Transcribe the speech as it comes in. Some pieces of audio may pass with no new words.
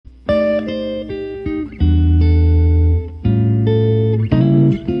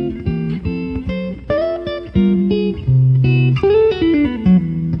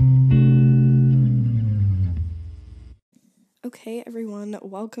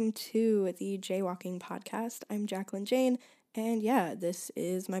welcome to the Jaywalking podcast. I'm Jacqueline Jane, and yeah, this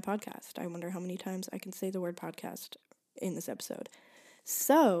is my podcast. I wonder how many times I can say the word podcast in this episode.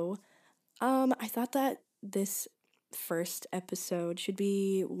 So, I thought that this first episode should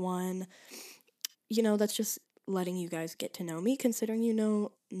be one, that's just letting you guys get to know me, considering you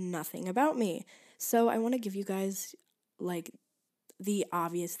know nothing about me. So, I want to give you guys, like, the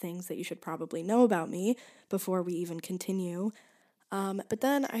obvious things that you should probably know about me before we even continue. But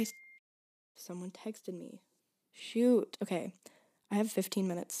then someone texted me. Shoot. Okay. I have 15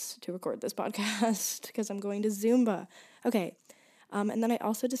 minutes to record this podcast because I'm going to Zumba. Okay. And then I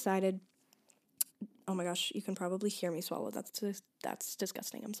also decided, oh my gosh, you can probably hear me swallow. That's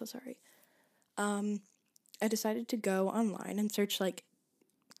disgusting. I'm so sorry. I decided to go online and search like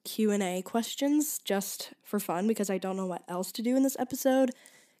Q&A questions just for fun because I don't know what else to do in this episode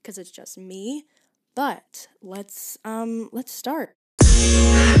because it's just me. But let's start.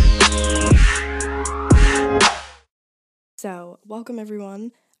 So, welcome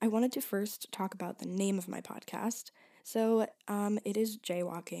everyone. I wanted to first talk about the name of my podcast. So, it is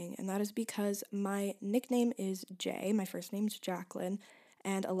Jaywalking, and that is because my nickname is Jay. My first name's Jacqueline,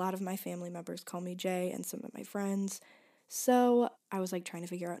 and a lot of my family members call me Jay, and some of my friends. So, I was like trying to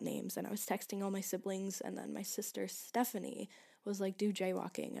figure out names, and I was texting all my siblings, and then my sister Stephanie was like, do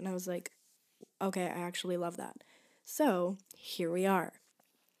Jaywalking, and I was like, okay, I actually love that. So, here we are.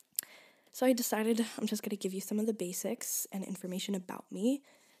 So I decided I'm just going to give you some of the basics and information about me.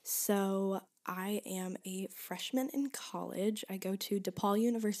 So I am a freshman in college. I go to DePaul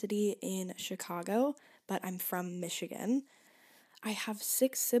University in Chicago, but I'm from Michigan. I have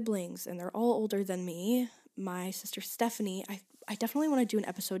 6 siblings, and they're all older than me. My sister Stephanie, I definitely want to do an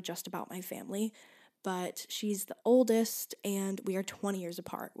episode just about my family, but she's the oldest, and we are 20 years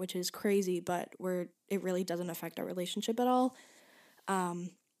apart, which is crazy, but it really doesn't affect our relationship at all.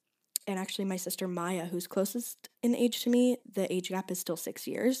 And actually my sister Maya, who's closest in age to me, the age gap is still 6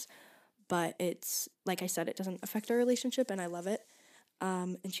 years, but it's, like I said, it doesn't affect our relationship, and I love it.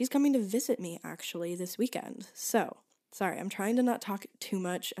 And she's coming to visit me, actually, this weekend. So, sorry, I'm trying to not talk too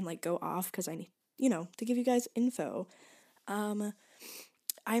much and, go off, because I need, to give you guys info.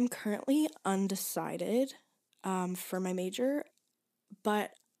 I'm currently undecided, for my major,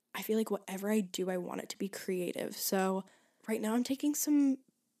 but I feel like whatever I do, I want it to be creative. So, right now I'm taking some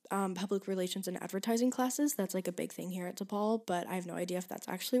public relations and advertising classes. That's like a big thing here at DePaul, but I have no idea if that's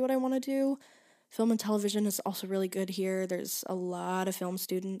actually what I want to do. Film and television is also really good here. There's a lot of film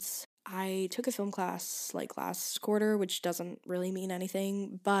students. I took a film class last quarter, which doesn't really mean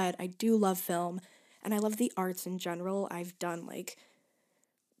anything, but I do love film and I love the arts in general. I've done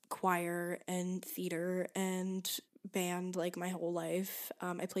choir and theater and band my whole life.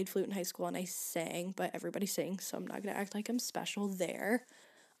 I played flute in high school and I sang, but everybody sings, so I'm not gonna act like I'm special there.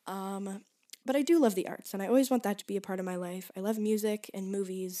 But I do love the arts, and I always want that to be a part of my life. I love music and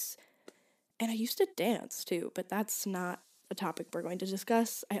movies, and I used to dance too, but that's not a topic we're going to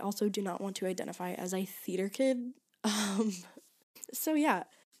discuss. I also do not want to identify as a theater kid. So yeah.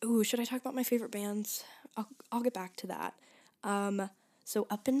 Ooh, should I talk about my favorite bands? I'll get back to that. So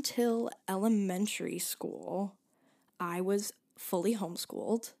up until elementary school, I was fully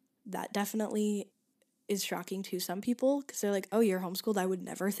homeschooled. That definitely is shocking to some people because they're like, oh, you're homeschooled? I would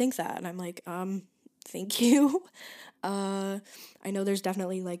never think that. And I'm like, thank you. I know there's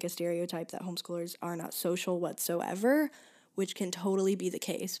definitely a stereotype that homeschoolers are not social whatsoever, which can totally be the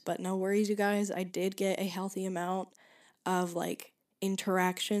case, but no worries, you guys. I did get a healthy amount of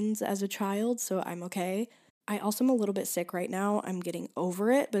interactions as a child, so I'm okay. I also am a little bit sick right now. I'm getting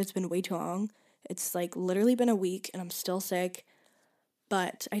over it, but it's been way too long. It's literally been a week and I'm still sick.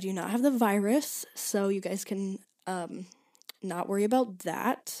 But I do not have the virus, so you guys can not worry about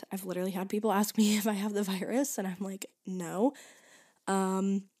that. I've literally had people ask me if I have the virus, and I'm like, no.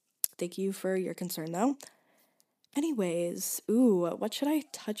 Thank you for your concern, though. Anyways, what should I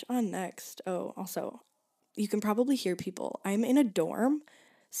touch on next? Oh, also, you can probably hear people. I'm in a dorm,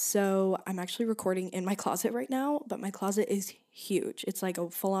 so I'm actually recording in my closet right now, but my closet is huge. It's like a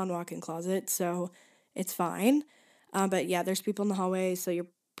full-on walk-in closet, so it's fine. But yeah, there's people in the hallway, so you're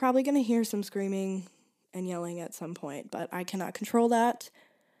probably going to hear some screaming and yelling at some point, but I cannot control that.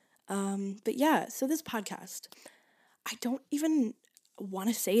 But yeah, so this podcast, I don't even want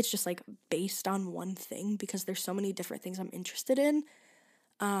to say it's just based on one thing because there's so many different things I'm interested in.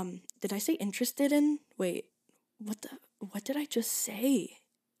 Did I say interested in? Wait, what did I just say?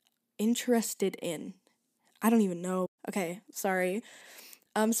 Interested in. I don't even know. Okay, sorry.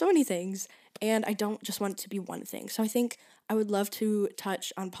 So many things, and I don't just want it to be one thing. So I think I would love to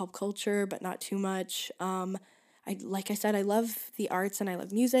touch on pop culture, but not too much. like I said, I love the arts and I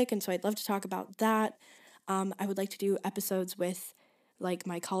love music, and so I'd love to talk about that. I would like to do episodes with like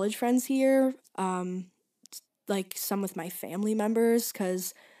my college friends here, like some with my family members,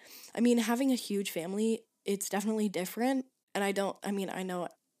 because I mean, having a huge family, it's definitely different. And I know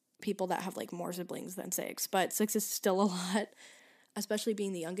people that have like more siblings than six, but six is still a lot, especially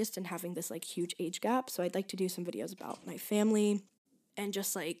being the youngest and having this like huge age gap. So I'd like to do some videos about my family and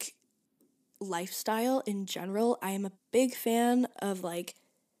just like lifestyle in general. I am a big fan of like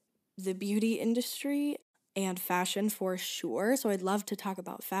the beauty industry and fashion for sure. So I'd love to talk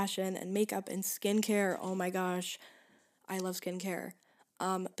about fashion and makeup and skincare. Oh my gosh, I love skincare.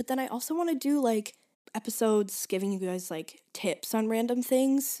 But then I also want to do like episodes giving you guys like tips on random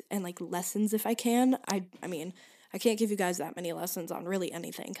things and like lessons if I can. I mean, I can't give you guys that many lessons on really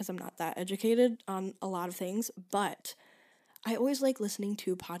anything because I'm not that educated on a lot of things, but I always like listening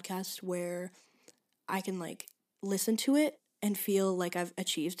to podcasts where I can like listen to it and feel like I've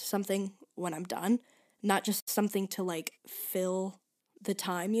achieved something when I'm done, not just something to like fill the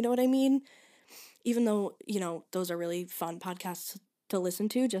time, you know what I mean? Even though, those are really fun podcasts to listen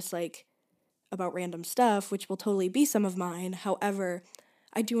to, just like about random stuff, which will totally be some of mine. However,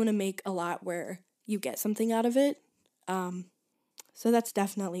 I do want to make a lot where you get something out of it. So that's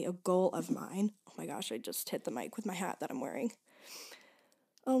definitely a goal of mine. Oh my gosh, I just hit the mic with my hat that I'm wearing.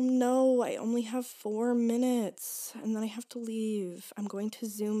 Oh no, I only have 4 minutes and then I have to leave. I'm going to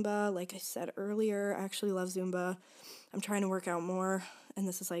Zumba, like I said earlier. I actually love Zumba. I'm trying to work out more, and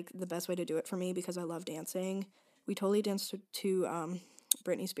this is like the best way to do it for me because I love dancing. We totally dance to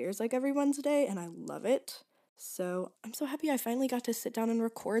Britney Spears like every Wednesday, and I love it. So I'm so happy I finally got to sit down and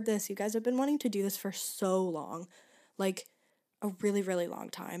record this. You guys have been wanting to do this for so long, like a really, really long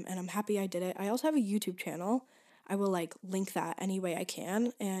time, and I'm happy I did it. I also have a YouTube channel. I will like link that any way I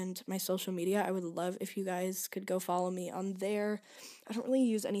can, and my social media. I would love if you guys could go follow me on there. I don't really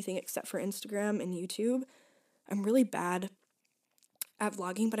use anything except for Instagram and YouTube. I'm really bad at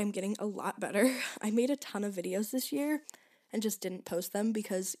vlogging, but I'm getting a lot better. I made a ton of videos this year and just didn't post them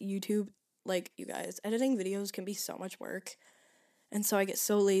because YouTube, like you guys, editing videos can be so much work. And so I get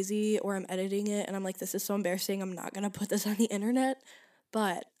so lazy, or I'm editing it and I'm like, this is so embarrassing. I'm not going to put this on the internet.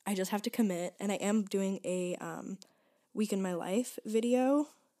 But I just have to commit. And I am doing a week in my life video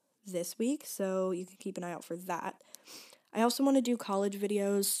this week. So you can keep an eye out for that. I also want to do college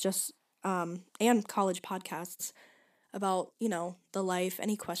videos and college podcasts about, the life,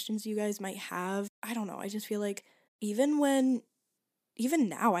 any questions you guys might have. I don't know. I just feel like even when, even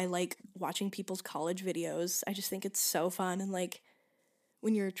now, I like watching people's college videos. I just think it's so fun. And like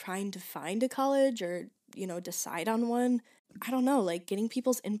when you're trying to find a college or, decide on one, I don't know, like getting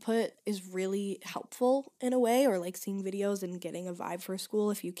people's input is really helpful in a way, or like seeing videos and getting a vibe for a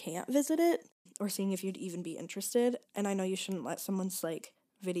school if you can't visit it, or seeing if you'd even be interested. And I know you shouldn't let someone's like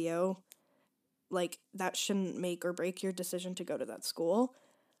video, like that shouldn't make or break your decision to go to that school,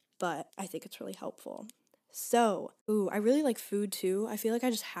 but I think it's really helpful. So, I really like food too. I feel like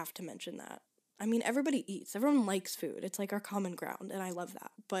I just have to mention that. I mean, everybody eats, everyone likes food. It's like our common ground, and I love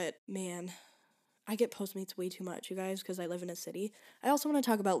that. But man, I get Postmates way too much, you guys, because I live in a city. I also want to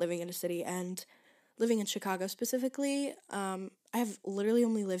talk about living in a city and living in Chicago specifically. I've literally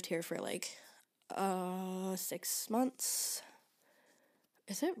only lived here for like 6 months.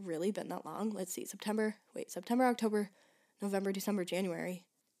 Has it really been that long? Let's see. September, October, November, December, January.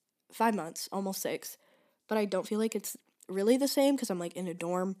 5 months, almost 6. But I don't feel like it's really the same because I'm like in a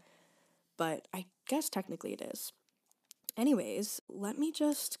dorm. But I guess technically it is. Anyways, let me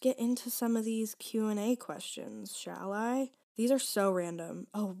just get into some of these Q&A questions, shall I? These are so random.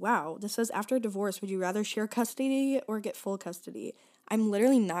 Oh, wow. This says, after divorce, would you rather share custody or get full custody? I'm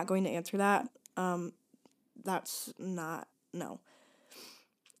literally not going to answer that. That's not, no.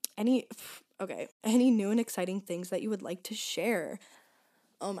 Any new and exciting things that you would like to share?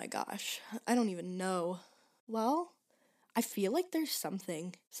 Oh my gosh, I don't even know. Well, I feel like there's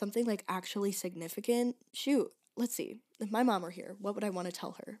something like actually significant. Shoot, let's see. If my mom were here, what would I want to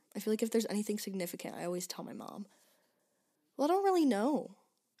tell her? I feel like if there's anything significant, I always tell my mom. Well, I don't really know.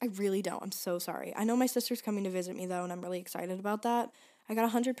 I really don't. I'm so sorry. I know my sister's coming to visit me though, and I'm really excited about that. I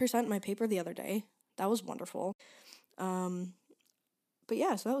got 100% in my paper the other day. That was wonderful. But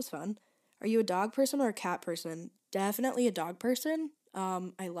yeah, so that was fun. Are you a dog person or a cat person? Definitely a dog person.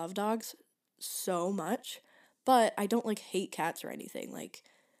 I love dogs so much, but I don't like hate cats or anything. Like,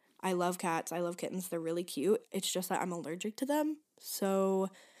 I love cats. I love kittens. They're really cute. It's just that I'm allergic to them. So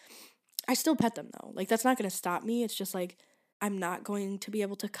I still pet them though. Like, that's not going to stop me. It's just like I'm not going to be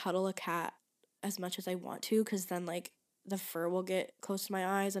able to cuddle a cat as much as I want to, because then like the fur will get close to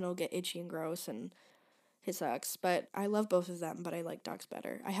my eyes and it'll get itchy and gross, and He sucks, but I love both of them, but I like dogs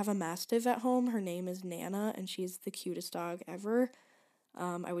better. I have a Mastiff at home. Her name is Nana, and she's the cutest dog ever.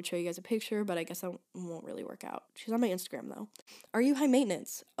 I would show you guys a picture, but I guess that won't really work out. She's on my Instagram, though. Are you high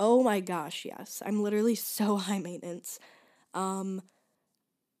maintenance? Oh my gosh, yes. I'm literally so high maintenance.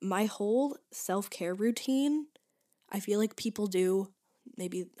 My whole self-care routine, I feel like people do,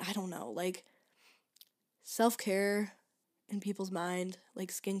 maybe, I don't know, like, self-care in people's mind,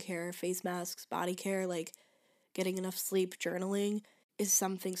 like skincare, face masks, body care, like getting enough sleep, journaling is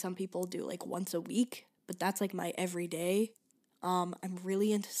something some people do like once a week, but that's like my everyday. I'm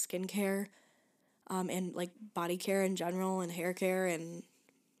really into skincare, and like body care in general and hair care and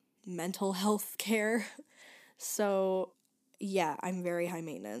mental health care. So, yeah, I'm very high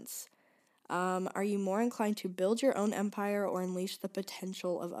maintenance. Are you more inclined to build your own empire or unleash the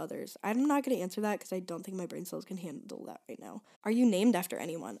potential of others? I'm not going to answer that because I don't think my brain cells can handle that right now. Are you named after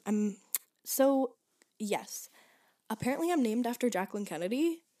anyone? So, yes. Apparently, I'm named after Jacqueline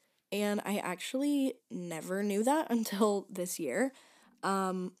Kennedy, and I actually never knew that until this year,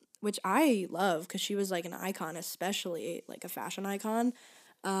 which I love because she was like an icon, especially like a fashion icon.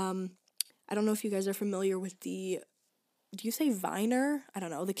 I don't know if you guys are familiar with do you say Viner? I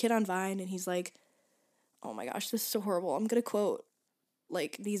don't know, the kid on Vine, and he's like, oh my gosh, this is so horrible. I'm gonna quote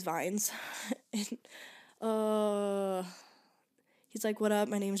like these vines. and, uh, he's like, what up?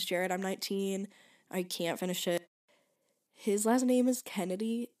 My name's Jared. I'm 19. I can't finish it. His last name is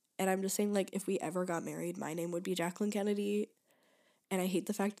Kennedy, and I'm just saying, like, if we ever got married, my name would be Jacqueline Kennedy. And I hate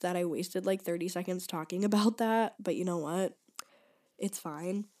the fact that I wasted like 30 seconds talking about that, but you know what? It's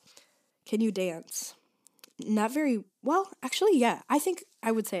fine. Can you dance? Not very well, actually, yeah. I think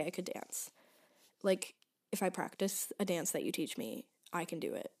I would say I could dance. Like, if I practice a dance that you teach me, I can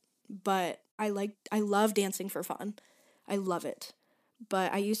do it. But I love dancing for fun. I love it.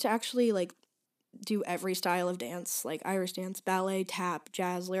 But I used to actually like do every style of dance, like Irish dance, ballet, tap,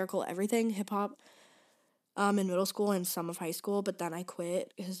 jazz, lyrical, everything, hip hop, in middle school and some of high school, but then I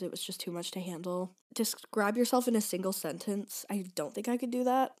quit because it was just too much to handle. Describe yourself in a single sentence. I don't think I could do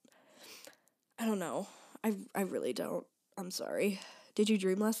that. I don't know. I really don't. I'm sorry. Did you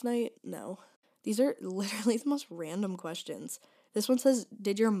dream last night? No. These are literally the most random questions. This one says,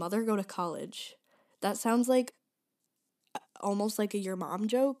 did your mother go to college? That sounds like almost like a your mom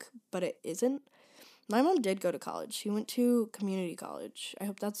joke, but it isn't. My mom did go to college. She went to community college. I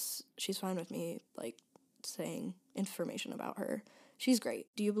hope she's fine with me, like, saying information about her. She's great.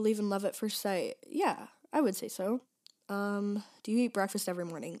 Do you believe in love at first sight? Yeah, I would say so. Do you eat breakfast every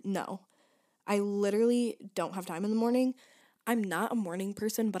morning? No. I literally don't have time in the morning. I'm not a morning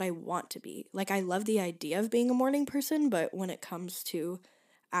person, but I want to be. Like, I love the idea of being a morning person, but when it comes to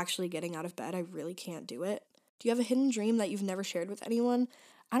actually getting out of bed, I really can't do it. Do you have a hidden dream that you've never shared with anyone?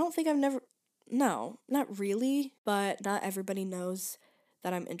 I don't think I've never. No, not really, but not everybody knows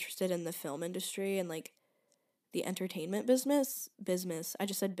that I'm interested in the film industry and like the entertainment business. Business. I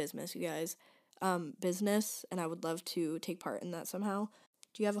just said business, you guys. Business, and I would love to take part in that somehow.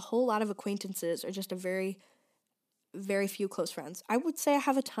 Do you have a whole lot of acquaintances or just a very, very few close friends? I would say I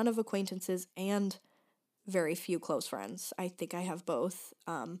have a ton of acquaintances and very few close friends. I think I have both.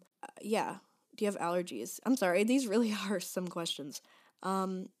 Yeah. Do you have allergies? I'm sorry, these really are some questions.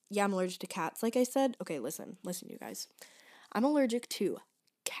 Yeah, I'm allergic to cats, like I said. Okay, listen, you guys. I'm allergic to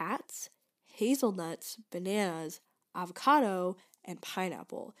cats, hazelnuts, bananas, avocado, and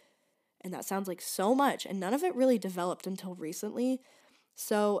pineapple. And that sounds like so much, and none of it really developed until recently.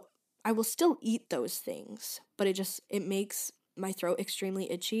 So I will still eat those things, but it makes my throat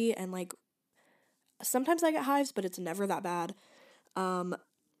extremely itchy, and like sometimes I get hives, but it's never that bad.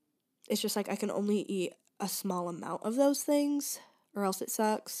 It's just like I can only eat a small amount of those things, or else it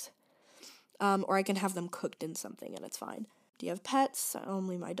sucks. Or I can have them cooked in something and it's fine. Do you have pets?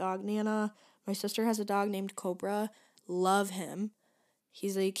 Only my dog, Nana. My sister has a dog named Cobra. Love him.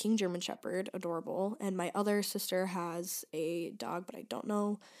 He's a King German Shepherd, adorable. And my other sister has a dog, but I don't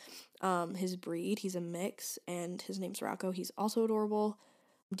know his breed. He's a mix, and his name's Rocco. He's also adorable.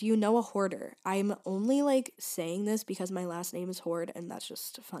 Do you know a hoarder? I'm only like saying this because my last name is Horde, and that's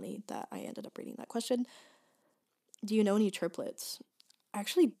just funny that I ended up reading that question. Do you know any triplets? I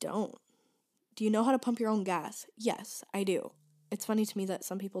actually don't. Do you know how to pump your own gas? Yes, I do. It's funny to me that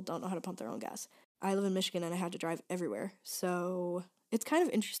some people don't know how to pump their own gas. I live in Michigan and I had to drive everywhere. So it's kind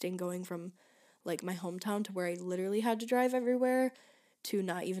of interesting going from like my hometown to where I literally had to drive everywhere to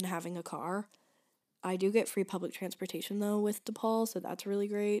not even having a car. I do get free public transportation though with DePaul, so that's really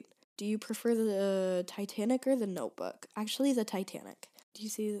great. Do you prefer the Titanic or the Notebook? Actually, the Titanic. Do you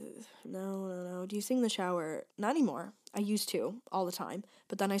see? No. Do you sing in the shower? Not anymore. I used to all the time,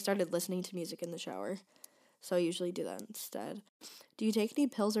 but then I started listening to music in the shower. so I usually do that instead. Do you take any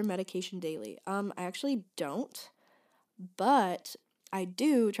pills or medication daily? I actually don't, but I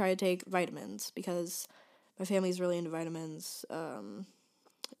do try to take vitamins because my family's really into vitamins.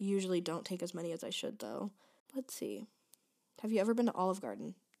 Usually don't take as many as I should, though. Let's see. Have you ever been to Olive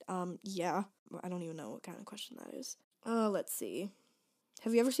Garden? Yeah. I don't even know what kind of question that is. Let's see.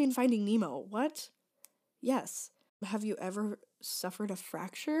 Have you ever seen Finding Nemo? What? Yes. Have you ever suffered a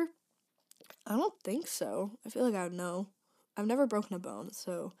fracture? I don't think so. I feel like I would know. I've never broken a bone,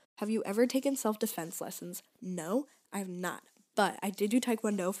 so. Have you ever taken self-defense lessons? No, I have not. But I did do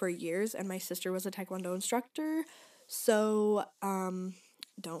Taekwondo for years, and my sister was a Taekwondo instructor, so,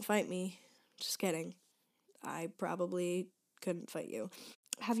 don't fight me. Just kidding. I probably couldn't fight you.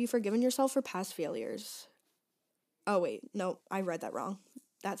 Have you forgiven yourself for past failures? Oh, wait. No, I read that wrong.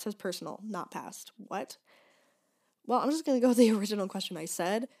 That says personal, not past. What? Well, I'm just going to go with the original question I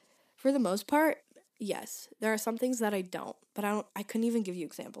said. For the most part, yes. There are some things that I don't, but I couldn't even give you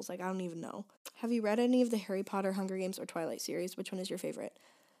examples. Like, I don't even know. Have you read any of the Harry Potter, Hunger Games, or Twilight series? Which one is your favorite?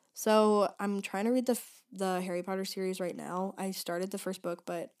 So, I'm trying to read the Harry Potter series right now. I started the first book,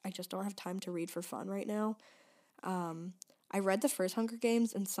 but I just don't have time to read for fun right now. I read the first Hunger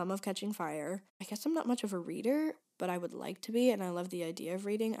Games and some of Catching Fire. I guess I'm not much of a reader, but I would like to be, and I love the idea of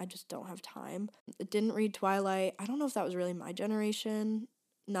reading. I just don't have time. I didn't read Twilight. I don't know if that was really my generation.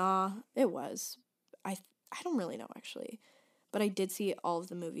 Nah, it was. I don't really know, actually. But I did see all of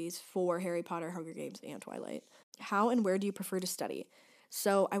the movies for Harry Potter, Hunger Games, and Twilight. How and where do you prefer to study?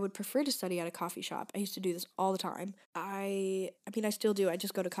 So I would prefer to study at a coffee shop. I used to do this all the time. I mean, I still do. I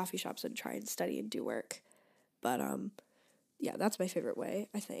just go to coffee shops and try and study and do work. But, yeah, that's my favorite way,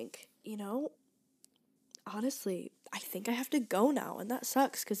 I think. Honestly, I think I have to go now, and that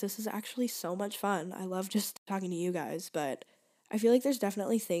sucks because this is actually so much fun. I love just talking to you guys, but I feel like there's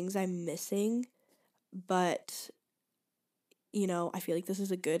definitely things I'm missing, but, I feel like this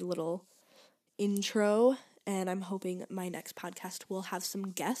is a good little intro, and I'm hoping my next podcast will have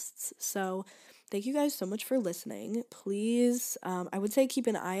some guests, so thank you guys so much for listening. Please, I would say keep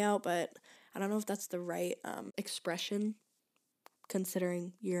an eye out, but I don't know if that's the right expression,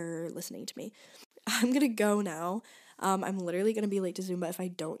 considering you're listening to me. I'm gonna go now. I'm literally gonna be late to Zumba if I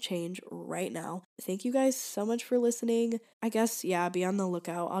don't change right now. Thank you guys so much for listening. I guess, yeah, be on the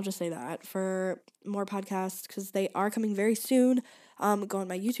lookout. I'll just say that for more podcasts because they are coming very soon. Go on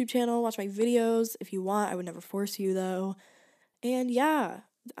my YouTube channel, watch my videos if you want. I would never force you though. And yeah,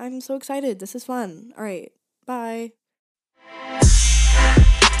 I'm so excited. This is fun. All right, bye.